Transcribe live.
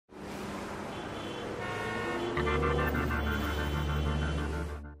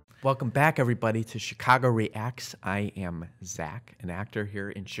Welcome back, everybody, to Chicago Reacts. I am Zach, an actor here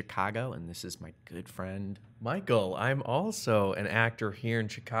in Chicago, and this is my good friend Michael. I'm also an actor here in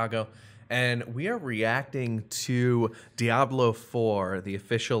Chicago, and we are reacting to Diablo 4, the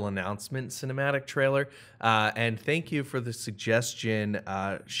official announcement cinematic trailer. And thank you for the suggestion,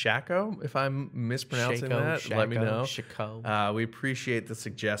 Shako, if I'm mispronouncing that, let me know. Shako. We appreciate the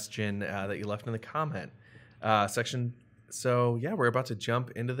suggestion that you left in the comment section. So yeah, we're about to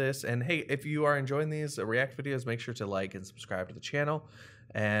jump into this. And hey, if you are enjoying these React videos, make sure to like and subscribe to the channel.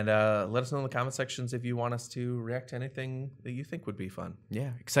 And let us know in the comment sections if you want us to react to anything that you think would be fun.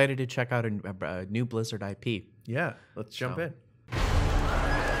 Yeah, excited to check out a new Blizzard IP. Yeah, let's jump in.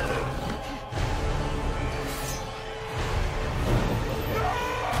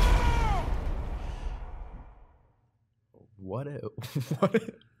 What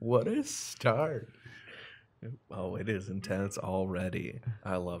a start. Oh, it is intense already.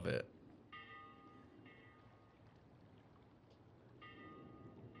 I love it.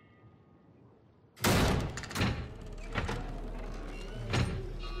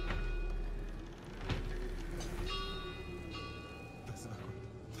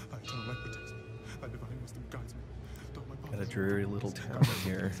 Got a dreary little town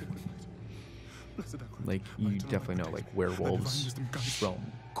here. Like, you definitely know, like, werewolves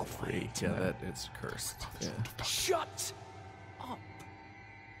roam free. Yeah, that is cursed. Yeah. Shut up!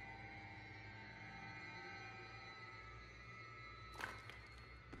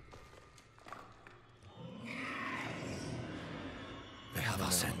 They have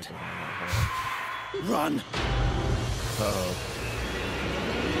our scent. Run! Uh-oh.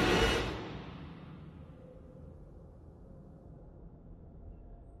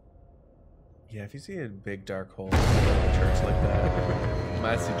 Yeah, if you see a big dark hole in a church like that,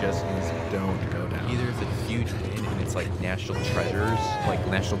 my suggestion is don't go down. Either it's a huge win and it's like National Treasures, like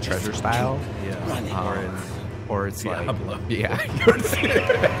National Treasure style. Yeah. Or it's Diablo. Like, yeah.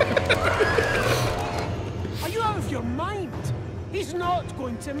 Are you out of your mind? He's not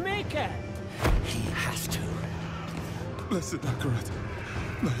going to make it. He has to. Blessed Akarat,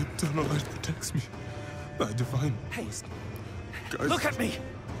 thy eternal light protects me. Thy divine wisdom guides Look at me!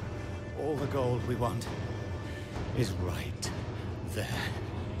 All the gold we want is right there.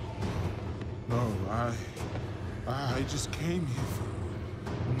 No, I just came here for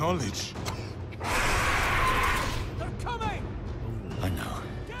knowledge. They're coming! I know.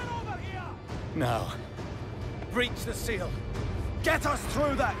 Get over here! Now, breach the seal. Get us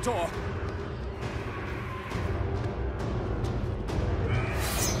through that door!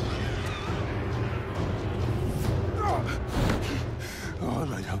 Oh,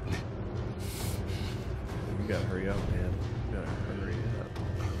 Lord, help me. You gotta hurry up, man. You gotta hurry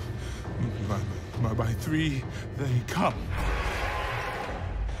up. By three they come.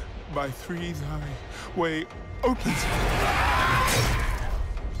 By three thy way opens.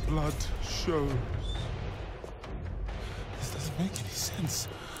 Blood shows. This doesn't make any sense.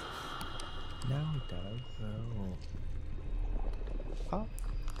 Now it does. Oh. Oh.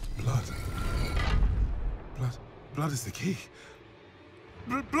 Blood is the key.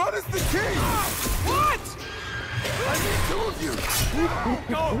 Blood is the key! What? I need two of you!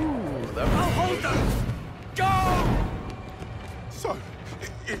 Go! I'll hold them! Go! So,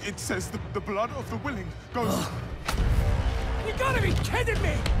 it says the blood of the willing goes... You gotta be kidding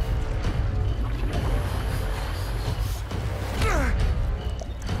me!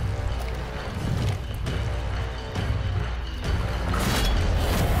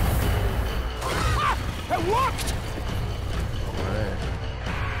 It worked!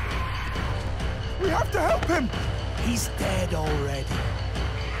 We have to help him! He's dead already.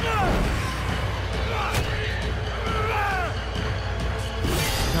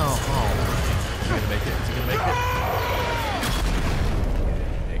 No, oh. Is he gonna make it? Is he gonna make it?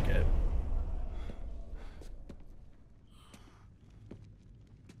 Make it.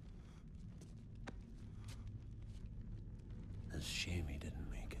 It's a shame he didn't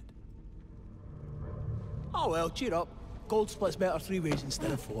make it. Oh well, cheer up. Gold splits better 3 ways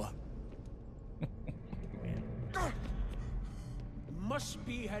instead of 4. Must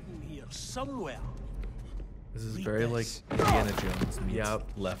be hidden here somewhere. This is Read very this. like Indiana Jones meets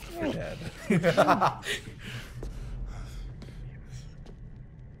Left 4 Dead.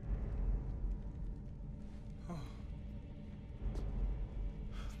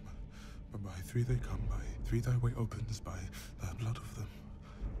 By three they come, by three thy way opens, by the blood of them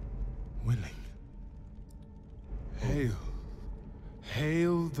willing. Hail.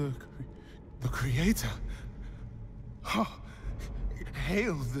 Hail the Creator. Oh,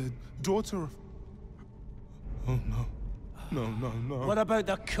 hail the daughter Oh no. No, no, no. What about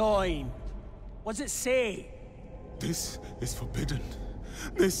the coin? What's it say? This is forbidden.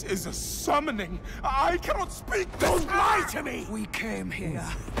 This is a summoning. I cannot speak this. Don't lie to me! We came here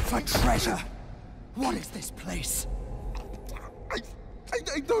for treasure. What is this place?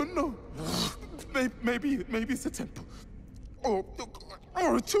 I don't know. Maybe it's a temple. Or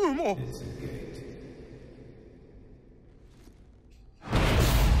a tomb, or...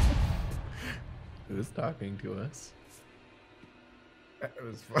 Who's talking to us? That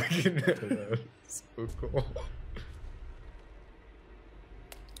was fucking that was so cool.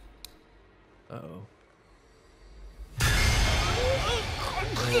 Uh-oh.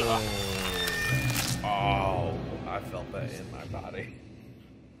 Oh, I felt that in my body.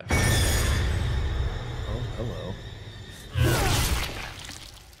 Oh, hello.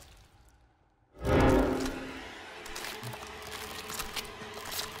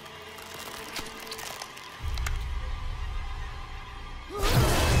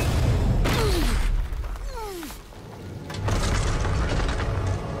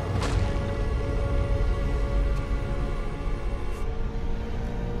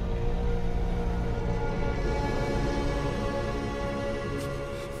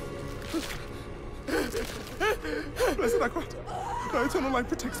 Blessed Akrat, thy eternal light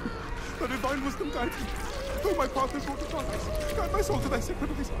protects me. Thy divine wisdom guides me. Though my path is wrought to darkness, guide my soul to thy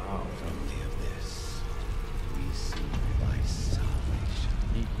sacred ways. Wow. Only of this we see thy salvation.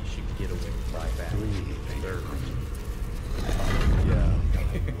 You should get away from that. Yeah.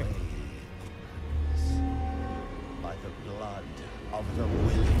 By the blood of the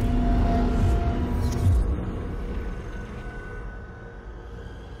willing,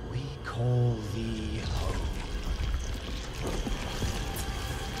 we call thee home.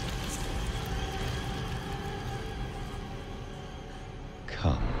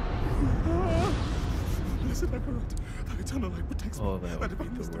 Come. Blessed Akrat, thy eternal light protects me. Oh, that Thy would be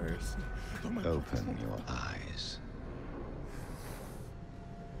divine the wisdom worst. guides me. Though my path is Open wrought to your darkness. eyes.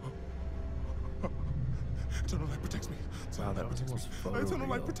 Eternal light protects me. Wow, that was almost photoreal. Eternal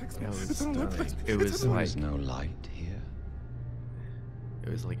light protects me. That was Eternal light stunning. protects me. It was Eternal There like is no light here. it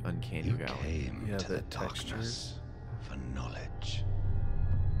was like uncanny You valley. came Yeah, to the the darkness textures. for knowledge.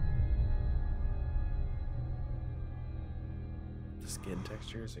 The skin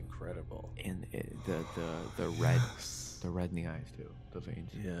texture is incredible. And the red in the eyes too, the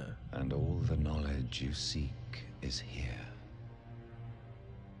veins. Yeah. And all the knowledge you seek is here.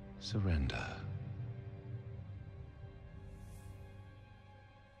 Surrender.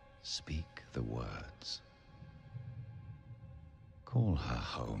 Speak the words. Call her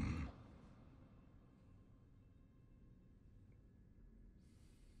home.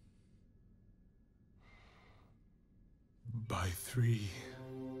 By three,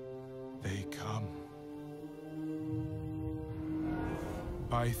 they come.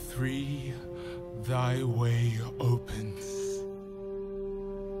 By three, thy way opens.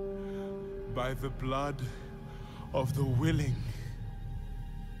 By the blood of the willing,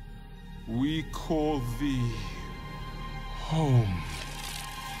 we call thee home.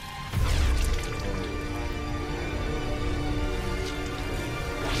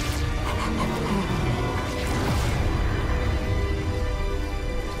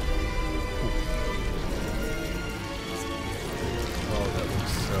 Oh, that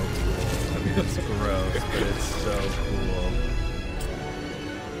looks so cool. I mean, it's gross, but it's so cool.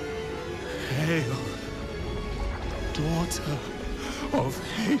 Hail, daughter of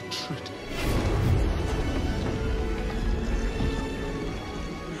hatred.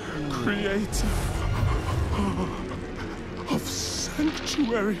 Creator of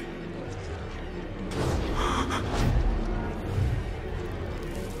sanctuary.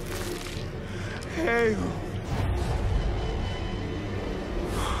 Hail,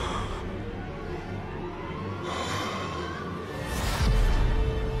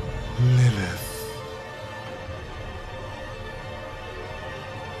 Lilith.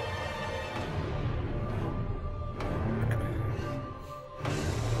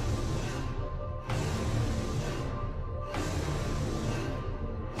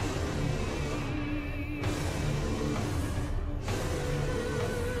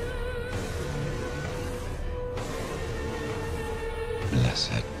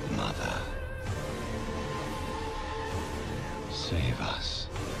 Blessed Mother, save us.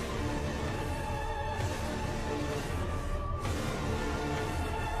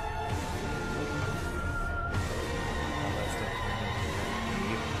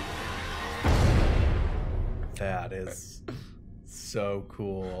 That is so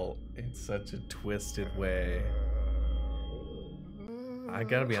cool in such a twisted way. I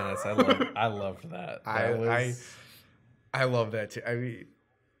gotta be honest. I loved that. I love that too. I mean,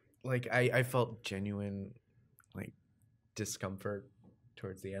 like I felt genuine like discomfort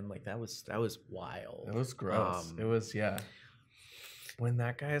towards the end. Like that was wild. It was gross. It was when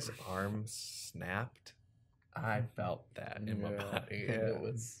that guy's arm snapped, I felt that in my body. And it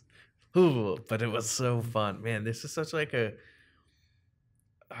was, but it was so fun, man. This is such like a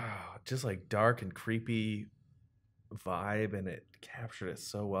just like dark and creepy vibe, and it captured it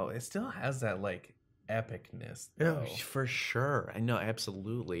so well. It still has that like epicness, though. For sure. I know,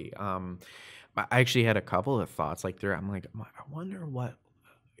 absolutely. I actually had a couple of thoughts like there. I'm like, I wonder what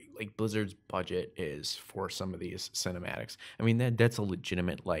like Blizzard's budget is for some of these cinematics. I mean, that's a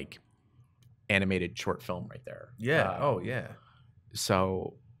legitimate like animated short film right there. Yeah. Oh yeah.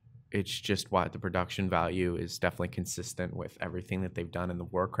 So it's just what the production value is definitely consistent with everything that they've done in the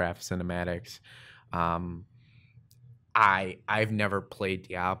Warcraft cinematics. I've never played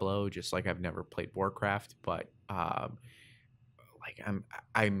Diablo, just like I've never played Warcraft, but like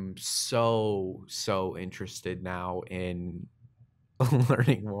I'm so interested now in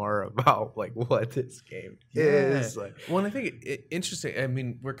learning more about like what this game is. Like, well, and I think interesting. I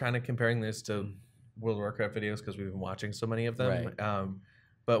mean, we're kind of comparing this to World of Warcraft videos because we've been watching so many of them. Right.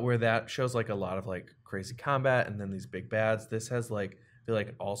 But where that shows like a lot of like crazy combat and then these big bads, this has like I feel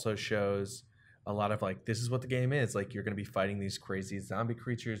like also shows a lot of like this is what the game is. Like you're gonna be fighting these crazy zombie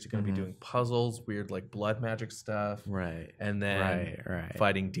creatures. You're gonna be doing puzzles, weird like blood magic stuff, right, and then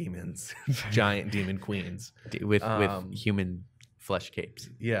fighting demons, giant demon queens with human flesh capes.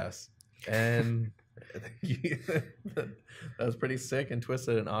 Yes, and that was pretty sick and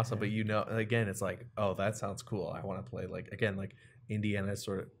twisted and awesome. But you know, again, it's like, oh, that sounds cool. I want to play like again like Indiana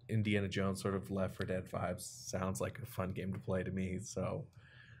Jones sort of Left 4 Dead vibes. Sounds like a fun game to play to me. So.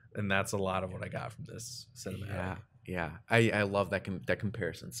 And that's a lot of what I got from this cinematic. Yeah. I love that that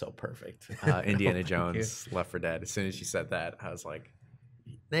comparison. So perfect. Indiana Jones, Left 4 Dead. As soon as you said that, I was like,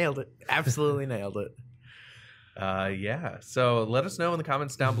 nailed it. Absolutely nailed it. Yeah. So let us know in the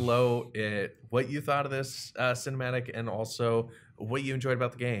comments down below what you thought of this cinematic and also what you enjoyed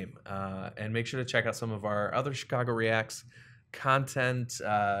about the game. And make sure to check out some of our other Chicago Reacts content,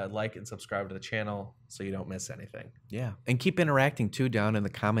 like and subscribe to the channel so you don't miss anything. Yeah, and keep interacting too down in the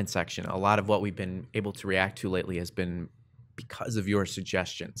comment section. A lot of what we've been able to react to lately has been because of your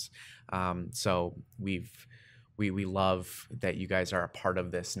suggestions. So we love that you guys are a part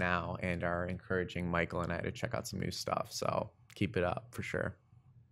of this now and are encouraging Michael and I to check out some new stuff. So keep it up for sure.